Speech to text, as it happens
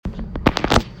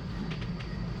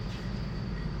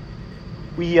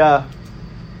We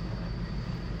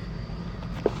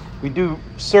do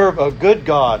serve a good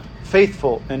God,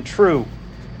 faithful and true.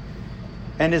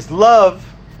 And His love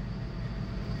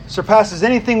surpasses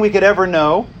anything we could ever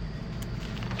know.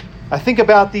 I think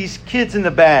about these kids in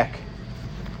the back.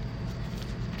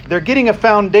 They're getting a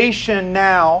foundation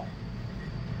now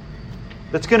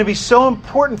that's going to be so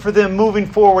important for them moving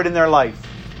forward in their life.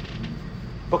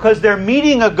 Because they're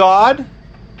meeting a God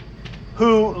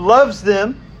who loves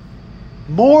them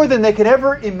more than they could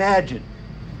ever imagine.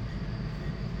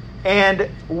 And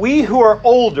we who are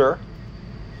older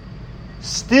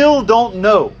still don't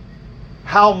know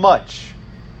how much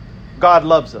God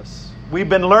loves us. We've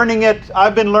been learning it.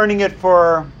 I've been learning it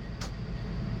for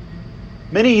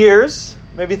many years,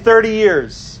 maybe 30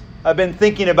 years. I've been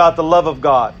thinking about the love of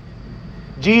God.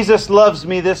 Jesus loves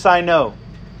me, this I know.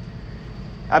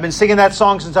 I've been singing that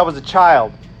song since I was a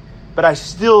child, but I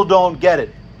still don't get it.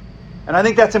 And I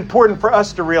think that's important for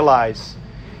us to realize.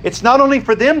 It's not only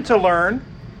for them to learn,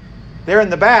 they're in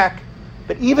the back,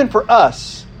 but even for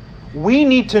us, we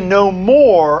need to know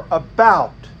more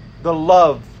about the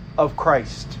love of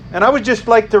Christ. And I would just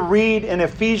like to read in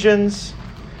Ephesians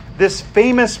this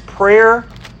famous prayer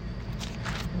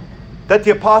that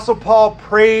the Apostle Paul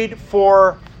prayed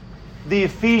for the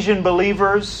Ephesian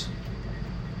believers.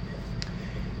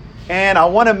 And I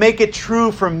want to make it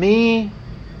true for me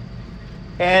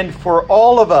and for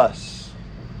all of us.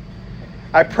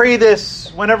 I pray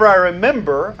this whenever I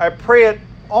remember. I pray it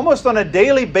almost on a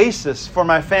daily basis for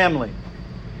my family.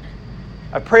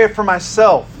 I pray it for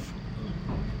myself.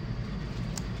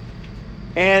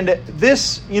 And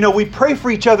this, we pray for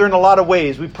each other in a lot of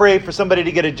ways. We pray for somebody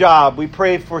to get a job. We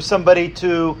pray for somebody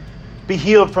to be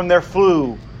healed from their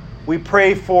flu. We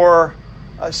pray for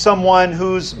someone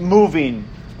who's moving,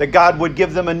 that God would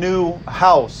give them a new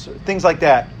house, things like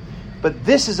that. But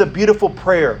this is a beautiful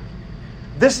prayer.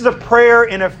 This is a prayer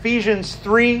in Ephesians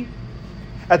 3,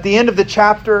 at the end of the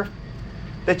chapter,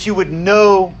 that you would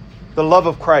know the love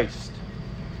of Christ.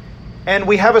 And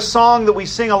we have a song that we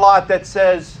sing a lot that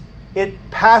says,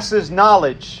 "It passes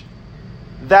knowledge,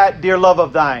 that dear love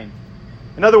of thine."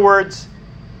 In other words,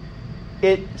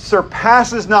 it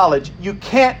surpasses knowledge. You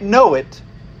can't know it.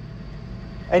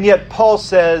 And yet Paul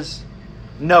says,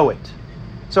 know it.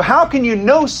 So how can you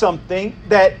know something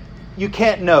that you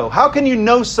can't know? How can you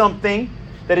know something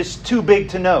that is too big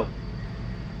to know?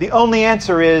 The only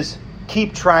answer is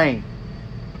keep trying.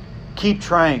 Keep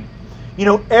trying.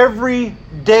 Every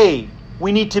day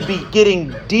we need to be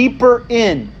getting deeper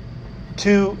in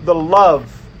to the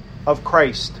love of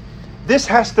Christ. This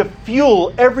has to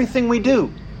fuel everything we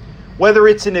do. Whether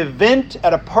it's an event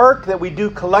at a park that we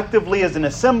do collectively as an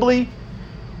assembly,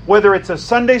 whether it's a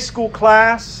Sunday school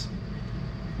class,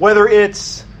 whether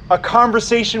it's a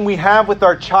conversation we have with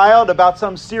our child about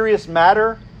some serious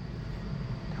matter,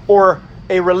 or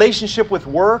a relationship with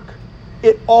work,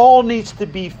 it all needs to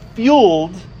be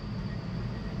fueled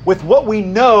with what we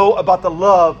know about the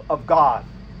love of God.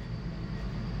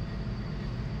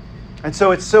 And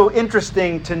so it's so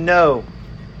interesting to know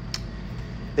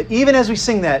that even as we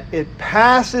sing that, it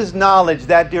passes knowledge,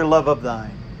 that dear love of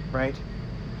thine, right?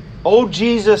 O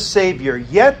Jesus, Savior,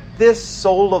 yet this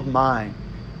soul of mine,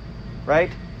 right?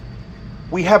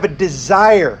 We have a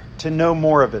desire to know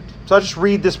more of it. So I'll just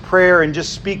read this prayer and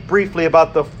just speak briefly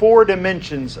about the 4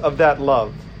 dimensions of that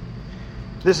love.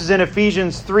 This is in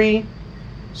Ephesians 3,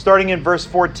 starting in verse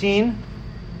 14.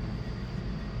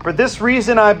 For this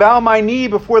reason I bow my knee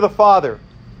before the Father,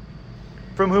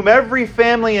 from whom every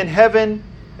family in heaven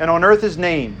and on earth is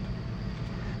named,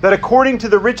 that according to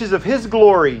the riches of His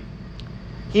glory,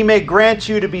 He may grant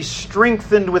you to be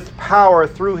strengthened with power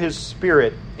through His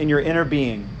Spirit in your inner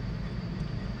being,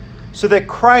 so that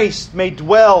Christ may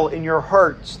dwell in your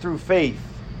hearts through faith,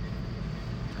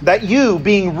 that you,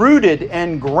 being rooted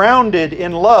and grounded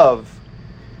in love,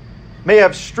 may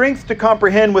have strength to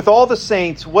comprehend with all the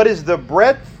saints what is the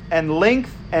breadth and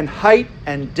length and height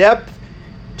and depth,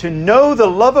 to know the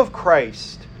love of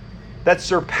Christ that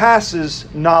surpasses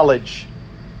knowledge,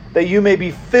 that you may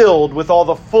be filled with all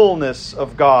the fullness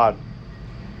of God.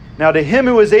 Now to Him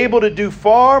who is able to do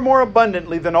far more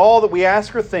abundantly than all that we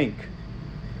ask or think,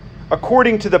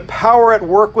 according to the power at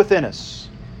work within us,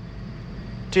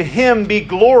 to Him be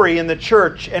glory in the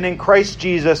church and in Christ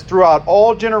Jesus throughout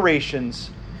all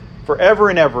generations, forever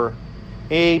and ever.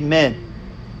 Amen.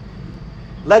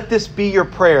 Let this be your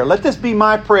prayer. Let this be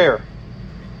my prayer.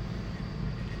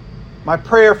 My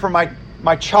prayer for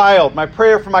my child, my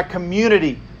prayer for my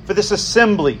community, for this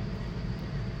assembly.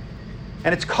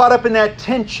 And it's caught up in that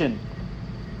tension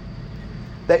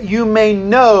that you may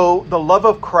know the love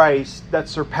of Christ that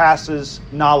surpasses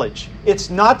knowledge. It's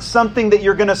not something that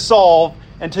you're going to solve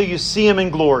until you see Him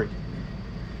in glory.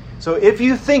 So if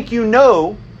you think you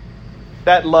know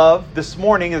that love this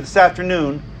morning or this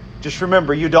afternoon, just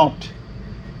remember you don't.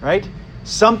 Right?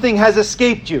 Something has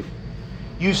escaped you.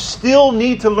 You still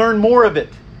need to learn more of it.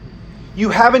 You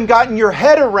haven't gotten your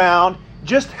head around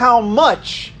just how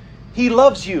much He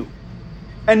loves you.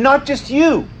 And not just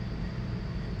you.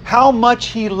 How much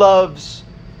He loves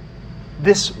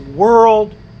this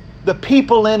world, the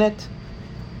people in it.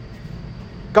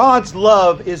 God's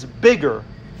love is bigger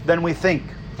than we think.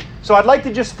 So I'd like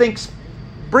to just think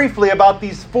briefly about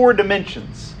these 4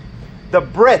 dimensions. The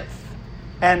breadth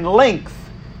and length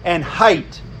and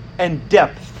height and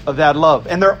depth of that love.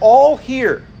 And they're all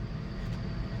here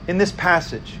in this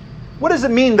passage. What does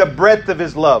it mean, the breadth of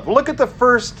His love? Well, look at the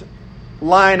first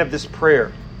line of this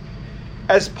prayer.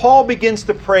 As Paul begins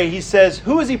to pray, he says,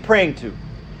 who is he praying to?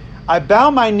 I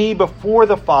bow my knee before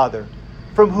the Father,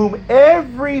 from whom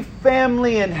every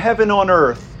family in heaven on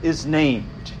earth is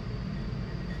named.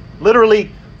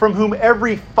 Literally, from whom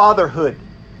every fatherhood.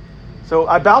 So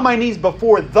I bow my knees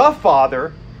before the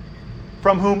Father,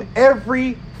 from whom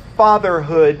every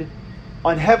fatherhood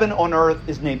on heaven on earth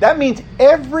is named. That means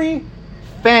every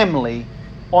family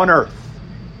on earth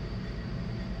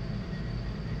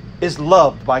is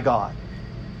loved by God.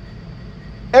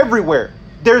 Everywhere.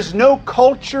 There's no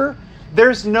culture,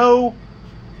 there's no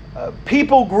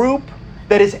people group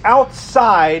that is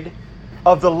outside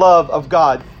of the love of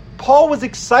God. Paul was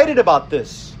excited about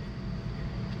this.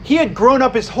 He had grown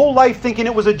up his whole life thinking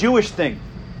it was a Jewish thing.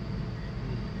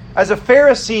 As a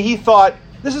Pharisee, he thought,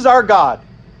 this is our God.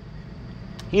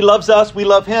 He loves us, we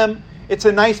love Him. It's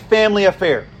a nice family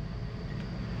affair.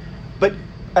 But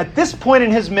at this point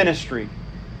in his ministry,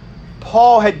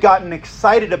 Paul had gotten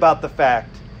excited about the fact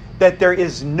that there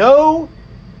is no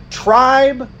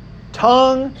tribe,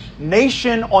 tongue,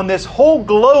 nation on this whole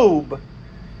globe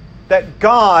that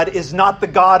God is not the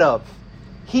God of.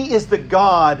 He is the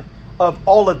God of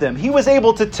all of them. He was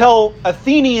able to tell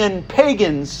Athenian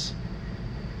pagans,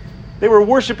 they were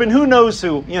worshiping who knows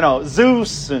who,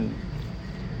 Zeus and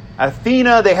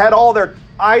Athena. They had all their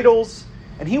idols.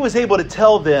 And he was able to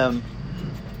tell them,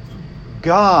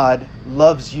 God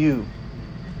loves you.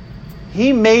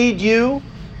 He made you.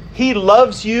 He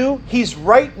loves you. He's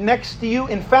right next to you.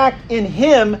 In fact, in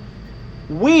Him,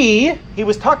 he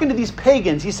was talking to these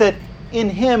pagans. He said, in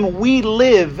Him we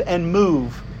live and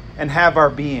move and have our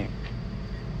being.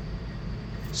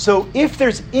 So if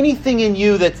there's anything in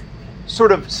you that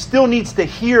sort of still needs to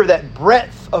hear that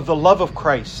breadth of the love of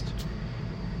Christ,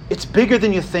 it's bigger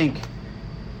than you think.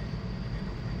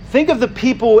 Think of the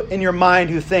people in your mind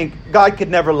who think God could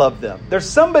never love them. There's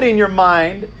somebody in your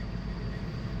mind,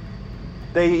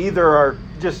 they either are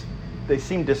just, they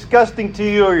seem disgusting to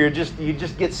you, or you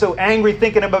just get so angry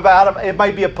thinking about them. It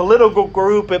might be a political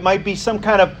group. It might be some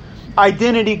kind of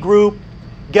identity group.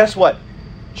 Guess what?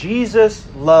 Jesus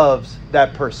loves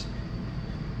that person.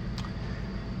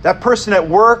 That person at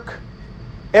work,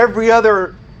 every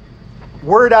other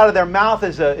word out of their mouth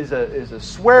is a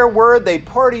swear word. They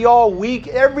party all week.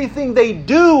 Everything they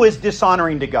do is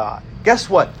dishonoring to God. Guess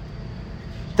what?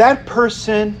 That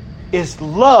person is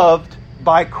loved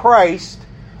by Christ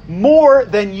more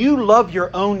than you love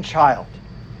your own child.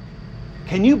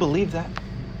 Can you believe that?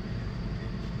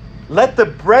 Let the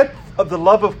breadth of the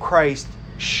love of Christ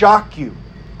shock you,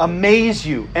 amaze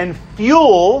you, and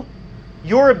fuel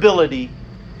your ability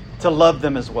to love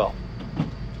them as well.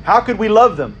 How could we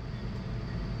love them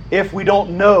if we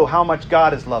don't know how much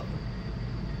God has loved them?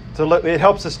 So it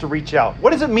helps us to reach out.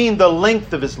 What does it mean, the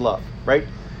length of His love, right?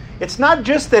 It's not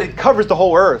just that it covers the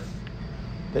whole earth,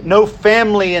 that no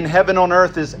family in heaven on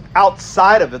earth is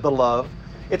outside of it, the love.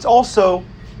 It's also,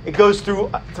 it goes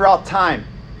throughout time.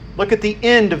 Look at the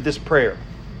end of this prayer.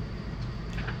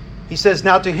 He says,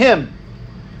 now to Him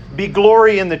be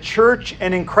glory in the church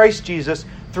and in Christ Jesus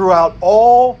throughout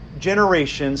all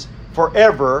generations,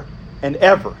 forever and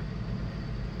ever.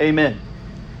 Amen.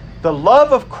 The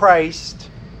love of Christ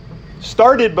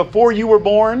started before you were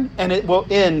born, and it will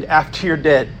end after you're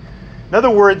dead. In other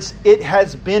words, it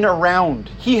has been around.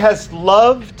 He has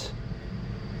loved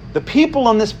the people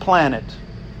on this planet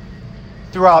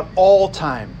throughout all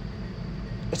time.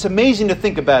 It's amazing to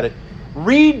think about it.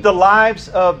 Read the lives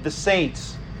of the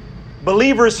saints,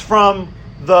 believers from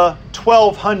the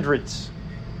 1200s.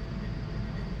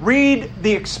 Read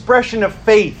the expression of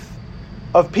faith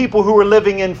of people who were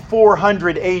living in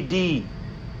 400 AD.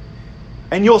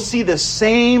 And you'll see the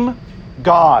same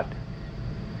God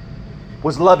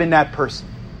was loving that person.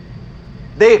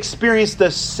 They experienced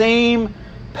the same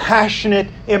passionate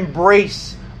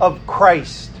embrace of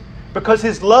Christ. Because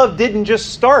his love didn't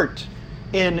just start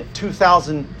in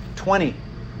 2020.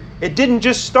 It didn't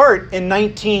just start in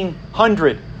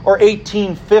 1900 or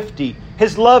 1850.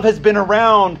 His love has been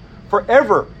around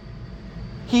forever.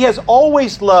 He has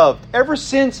always loved, ever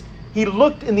since he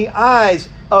looked in the eyes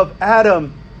of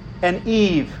Adam and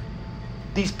Eve,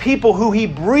 these people who he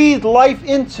breathed life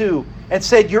into and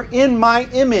said, "You're in my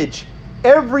image."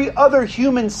 Every other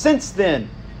human since then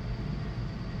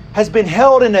has been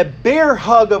held in a bear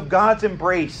hug of God's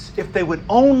embrace, if they would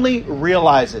only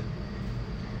realize it.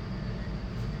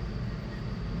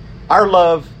 Our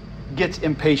love gets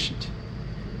impatient.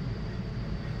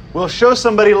 We'll show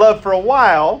somebody love for a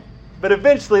while, but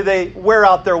eventually they wear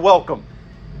out their welcome.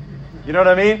 You know what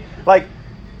I mean? Like,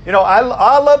 I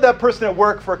love that person at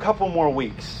work for a couple more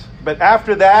weeks, but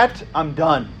after that, I'm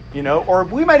done, Or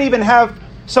we might even have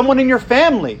someone in your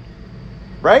family,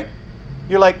 right?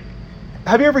 You're like,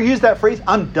 have you ever used that phrase?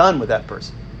 I'm done with that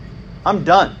person. I'm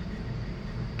done.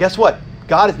 Guess what?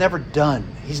 God is never done.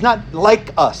 He's not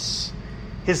like us.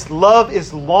 His love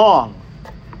is long.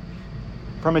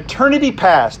 From eternity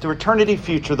past to eternity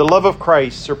future, the love of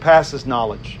Christ surpasses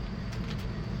knowledge.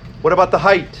 What about the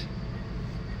height?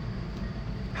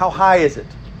 How high is it?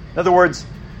 In other words,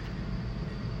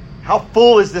 how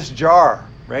full is this jar,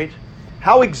 right?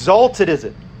 How exalted is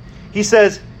it? He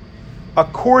says,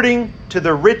 according to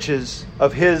the riches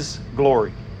of his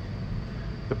glory.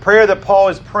 The prayer that Paul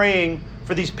is praying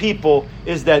for these people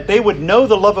is that they would know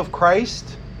the love of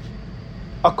Christ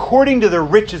according to the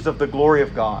riches of the glory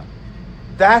of God.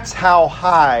 That's how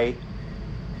high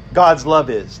God's love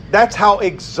is. That's how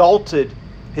exalted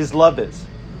his love is.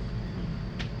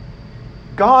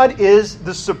 God is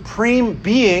the supreme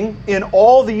being in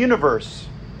all the universe.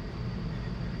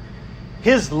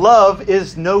 His love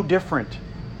is no different.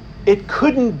 It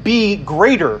couldn't be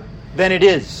greater than it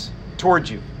is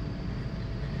towards you.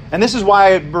 And this is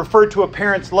why I referred to a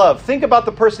parent's love. Think about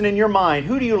the person in your mind.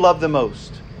 Who do you love the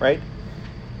most, right?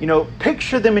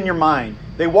 Picture them in your mind.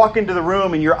 They walk into the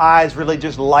room and your eyes really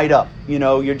just light up.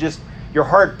 Your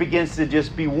heart begins to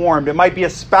just be warmed. It might be a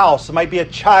spouse. It might be a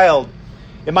child.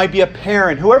 It might be a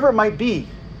parent. Whoever it might be.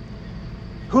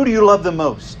 Who do you love the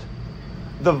most?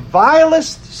 The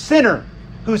vilest sinner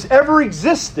who's ever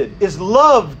existed is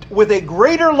loved with a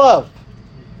greater love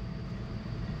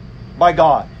by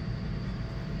God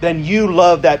than you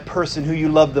love that person who you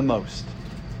love the most.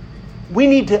 We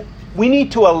need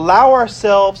to allow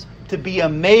ourselves to be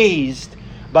amazed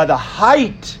by the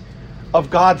height of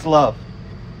God's love.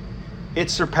 It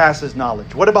surpasses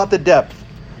knowledge. What about the depth?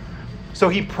 So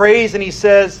he prays and he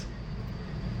says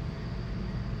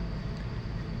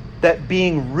that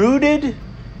being rooted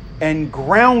and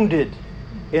grounded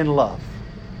in love.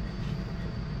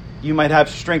 You might have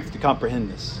strength to comprehend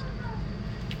this.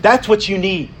 That's what you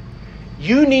need.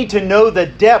 You need to know the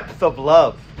depth of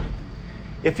love.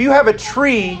 If you have a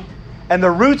tree and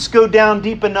the roots go down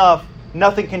deep enough,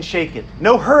 nothing can shake it.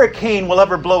 No hurricane will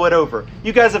ever blow it over.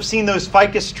 You guys have seen those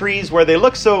ficus trees where they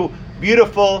look so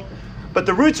beautiful, but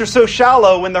the roots are so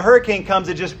shallow, when the hurricane comes,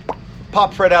 it just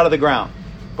pops right out of the ground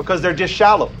because they're just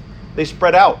shallow. They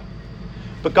spread out.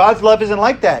 But God's love isn't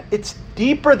like that. It's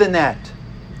deeper than that.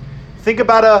 Think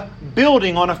about a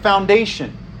building on a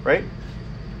foundation, right?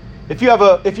 If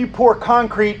you pour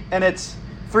concrete and it's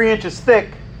 3 inches thick,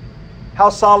 how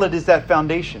solid is that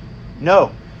foundation?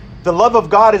 No. The love of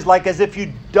God is like as if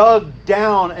you dug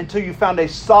down until you found a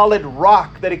solid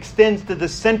rock that extends to the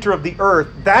center of the earth.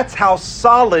 That's how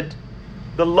solid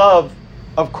the love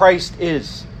of Christ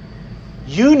is.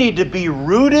 You need to be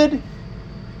rooted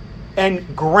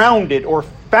and grounded or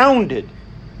founded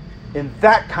in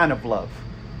that kind of love.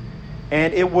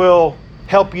 And it will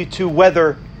help you to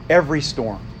weather every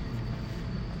storm.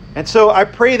 And so I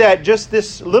pray that just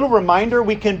this little reminder,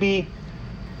 we can be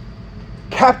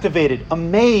captivated,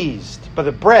 amazed by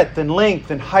the breadth and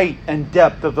length and height and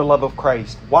depth of the love of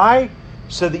Christ. Why?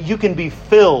 So that you can be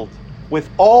filled with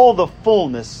all the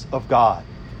fullness of God.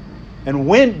 And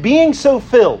when being so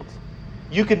filled,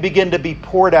 you can begin to be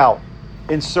poured out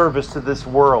in service to this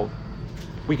world.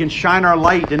 We can shine our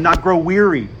light and not grow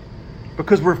weary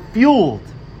because we're fueled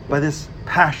by this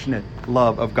passionate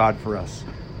love of God for us,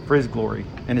 for his glory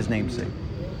and his name's sake.